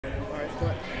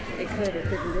It could, it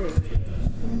couldn't do.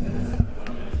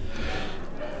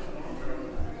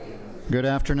 Good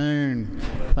afternoon.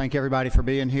 Thank everybody for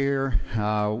being here.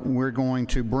 We're going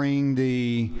to bring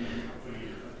the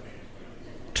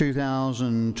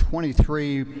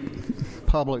 2023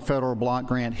 public federal block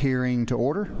grant hearing to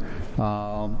order.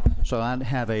 So I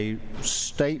have a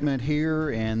statement here,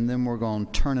 and then we're going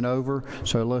to turn it over.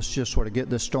 So let's just sort of get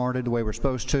this started the way we're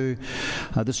supposed to.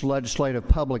 This legislative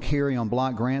public hearing on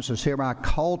block grants is hereby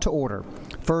called to order.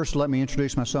 First, let me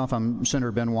introduce myself. I'm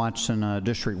Senator Ben Watson,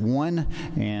 District 1,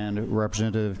 and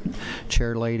Representative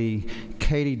Chair Lady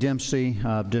Katie Dempsey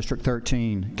of District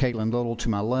 13. Caitlin Little to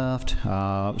my left,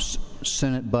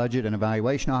 Senate Budget and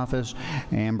Evaluation Office.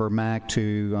 Amber Mack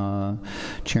to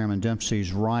Chairman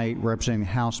Dempsey's right, representing the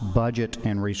House Budget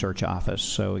and Research Office.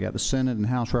 So we got the Senate and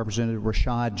House Representative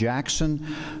Rashad Jackson,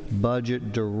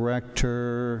 Budget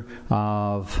Director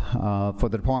for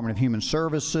the Department of Human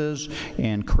Services,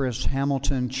 and Chris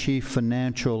Hamilton, Chief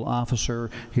Financial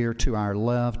Officer, here to our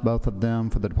left, both of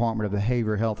them for the Department of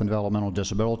Behavioral Health and Developmental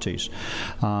Disabilities.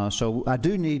 So I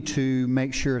do need to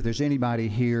make sure if there's anybody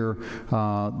here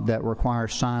that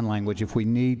requires sign language, if we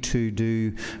need to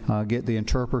get the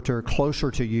interpreter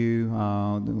closer to you,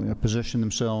 position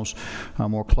themselves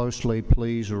more closely,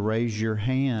 please raise your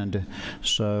hand.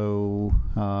 So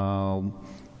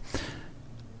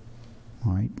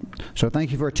all right. So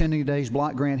thank you for attending today's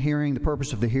block grant hearing. The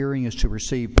purpose of the hearing is to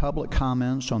receive public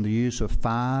comments on the use of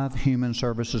 5 human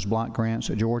services block grants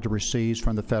that Georgia receives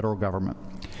from the federal government.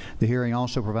 The hearing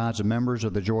also provides the members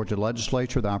of the Georgia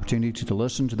legislature the opportunity to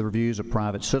listen to the reviews of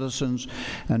private citizens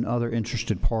and other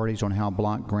interested parties on how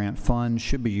block grant funds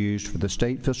should be used for the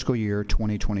state fiscal year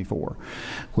 2024,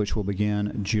 which will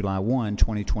begin July 1,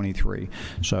 2023.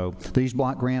 So these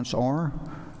block grants are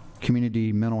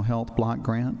Community Mental Health Block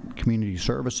Grant, Community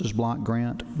Services Block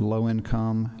Grant, Low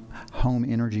Income Home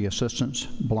Energy Assistance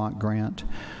Block Grant,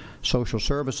 Social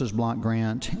Services Block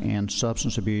Grant, and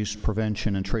Substance Abuse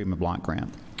Prevention and Treatment Block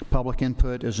Grant. Public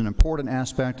input is an important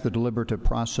aspect of the deliberative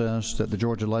process that the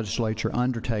Georgia legislature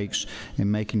undertakes in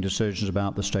making decisions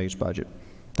about the state's budget.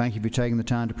 Thank you for taking the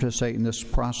time to participate in this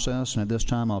process, and at this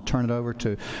time I'll turn it over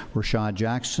to Rashad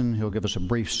Jackson. He'll give us a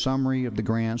brief summary of the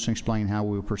grants and explain how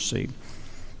we will proceed.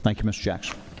 Thank you, Mr.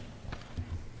 Jackson.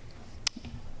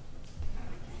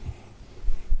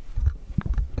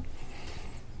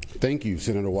 Thank you,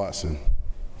 Senator Watson.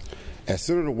 As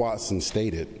Senator Watson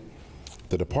stated,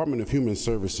 the Department of Human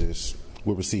Services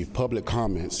will receive public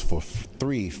comments for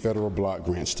 3 federal block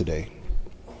grants today.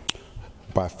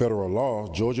 By federal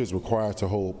law, Georgia is required to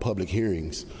hold public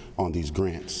hearings on these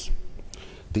grants.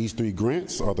 These 3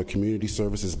 grants are the Community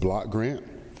Services Block Grant,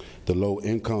 the Low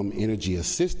Income Energy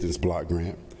Assistance Block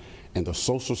Grant, and the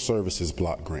Social Services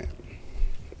Block Grant.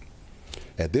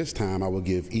 At this time, I will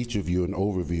give each of you an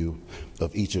overview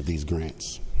of each of these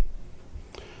grants.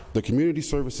 The Community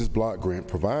Services Block Grant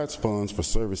provides funds for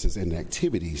services and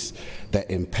activities that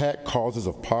impact causes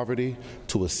of poverty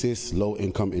to assist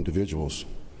low-income individuals.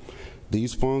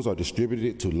 These funds are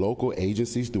distributed to local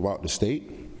agencies throughout the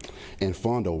state and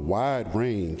fund a wide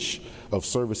range of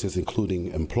services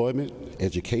including employment,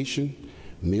 education,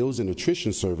 meals and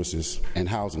nutrition services, and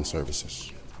housing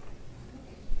services.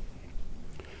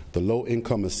 The Low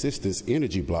Income Assistance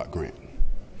Energy Block Grant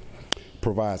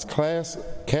provides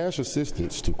cash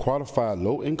assistance to qualified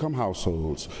low-income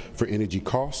households for energy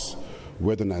costs,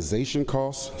 weatherization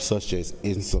costs such as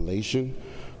insulation,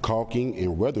 caulking,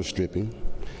 and weather stripping,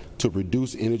 to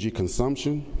reduce energy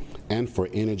consumption, and for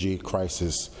energy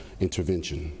crisis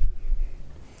intervention.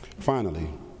 Finally,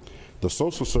 the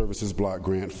Social Services Block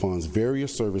Grant funds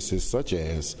various services such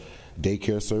as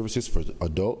daycare services for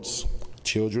adults,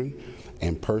 children,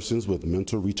 and persons with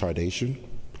mental retardation,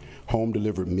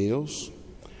 home-delivered meals,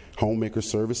 homemaker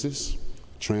services,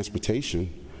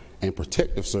 transportation, and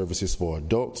protective services for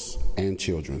adults and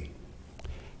children.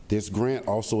 This grant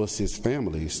also assists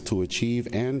families to achieve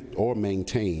and/or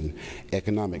maintain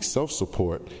economic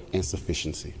self-support and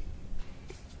sufficiency.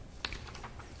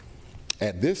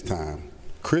 At this time,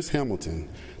 Chris Hamilton,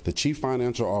 the Chief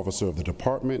Financial Officer of the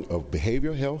Department of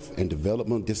Behavioral Health and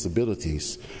Developmental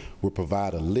Disabilities, will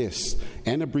provide a list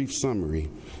and a brief summary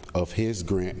of his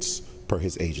grants per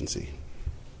his agency.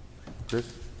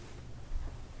 Chris?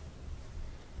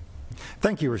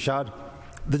 Thank you, Rashad.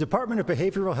 The Department of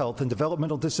Behavioral Health and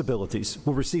Developmental Disabilities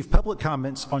will receive public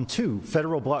comments on 2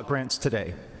 federal block grants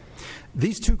today.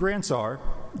 These 2 grants are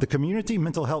the Community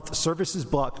Mental Health Services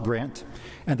Block Grant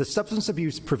and the Substance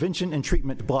Abuse Prevention and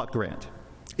Treatment Block Grant.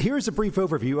 Here is a brief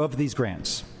overview of these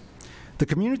grants. The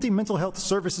Community Mental Health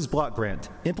Services Block Grant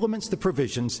implements the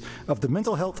provisions of the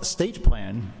Mental Health State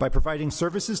Plan by providing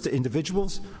services to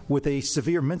individuals with a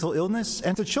severe mental illness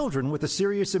and to children with a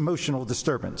serious emotional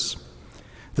disturbance.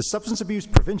 The Substance Abuse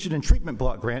Prevention and Treatment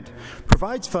Block Grant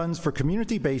provides funds for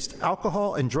community-based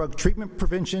alcohol and drug treatment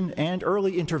prevention and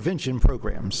early intervention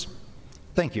programs.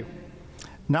 Thank you.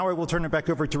 Now I will turn it back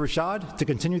over to Rashad to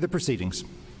continue the proceedings.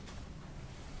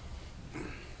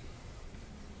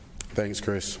 Thanks,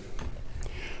 Chris.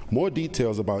 More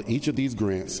details about each of these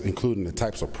grants, including the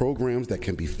types of programs that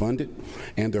can be funded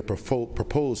and their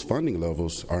proposed funding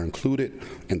levels, are included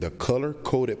in the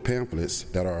color-coded pamphlets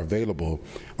that are available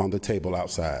on the table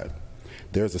outside.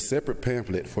 There's a separate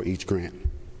pamphlet for each grant.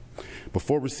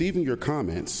 Before receiving your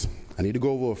comments, I need to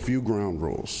go over a few ground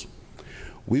rules.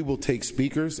 We will take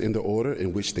speakers in the order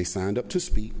in which they signed up to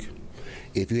speak.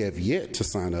 If you have yet to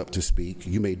sign up to speak,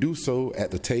 you may do so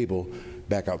at the table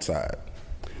back outside.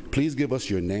 Please give us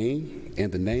your name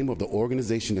and the name of the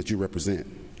organization that you represent.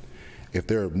 If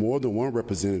there are more than one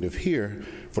representative here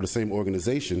for the same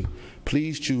organization,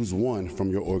 please choose one from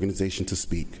your organization to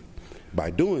speak.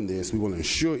 By doing this, we will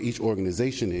ensure each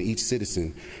organization and each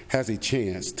citizen has a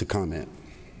chance to comment.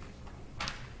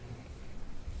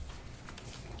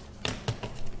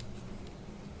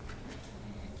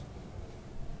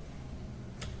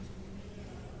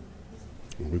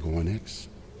 Where are we going next?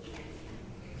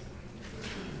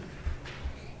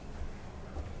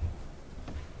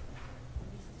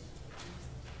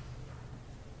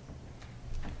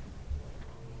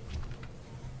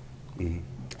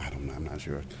 I'm not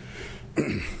sure.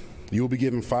 You will be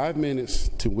given 5 minutes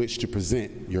to which to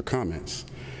present your comments.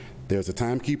 There's a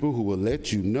timekeeper who will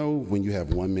let you know when you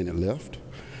have 1 minute left.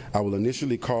 I will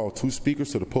initially call 2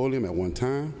 speakers to the podium at one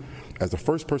time. As the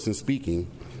first person speaking,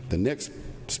 the next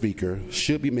speaker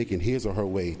should be making his or her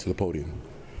way to the podium.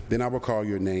 Then I will call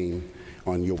your name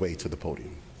on your way to the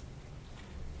podium.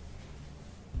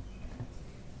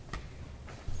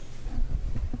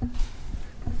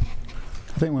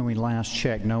 I think when we last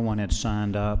checked, no one had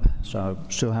signed up, so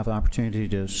still have the opportunity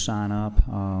to sign up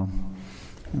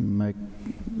and make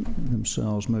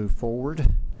themselves move forward.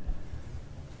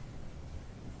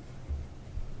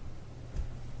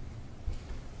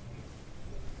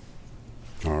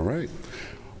 All right.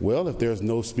 Well, if there's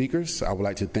no speakers, I would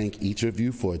like to thank each of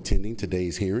you for attending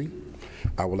today's hearing.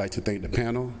 I would like to thank the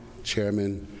panel,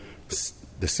 Chairman,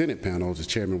 the Senate panel, the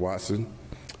Chairman Watson,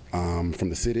 from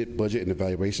the Senate Budget and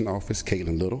Evaluation Office,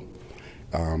 Caitlin Little,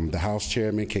 the House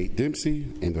Chairman, Kate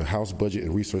Dempsey, and the House Budget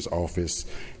and Research Office,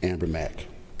 Amber Mack.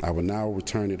 I will now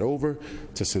return it over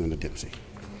to Senator Dempsey.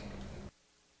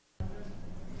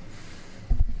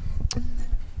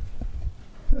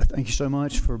 Thank you so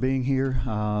much for being here.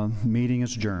 Meeting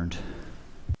is adjourned.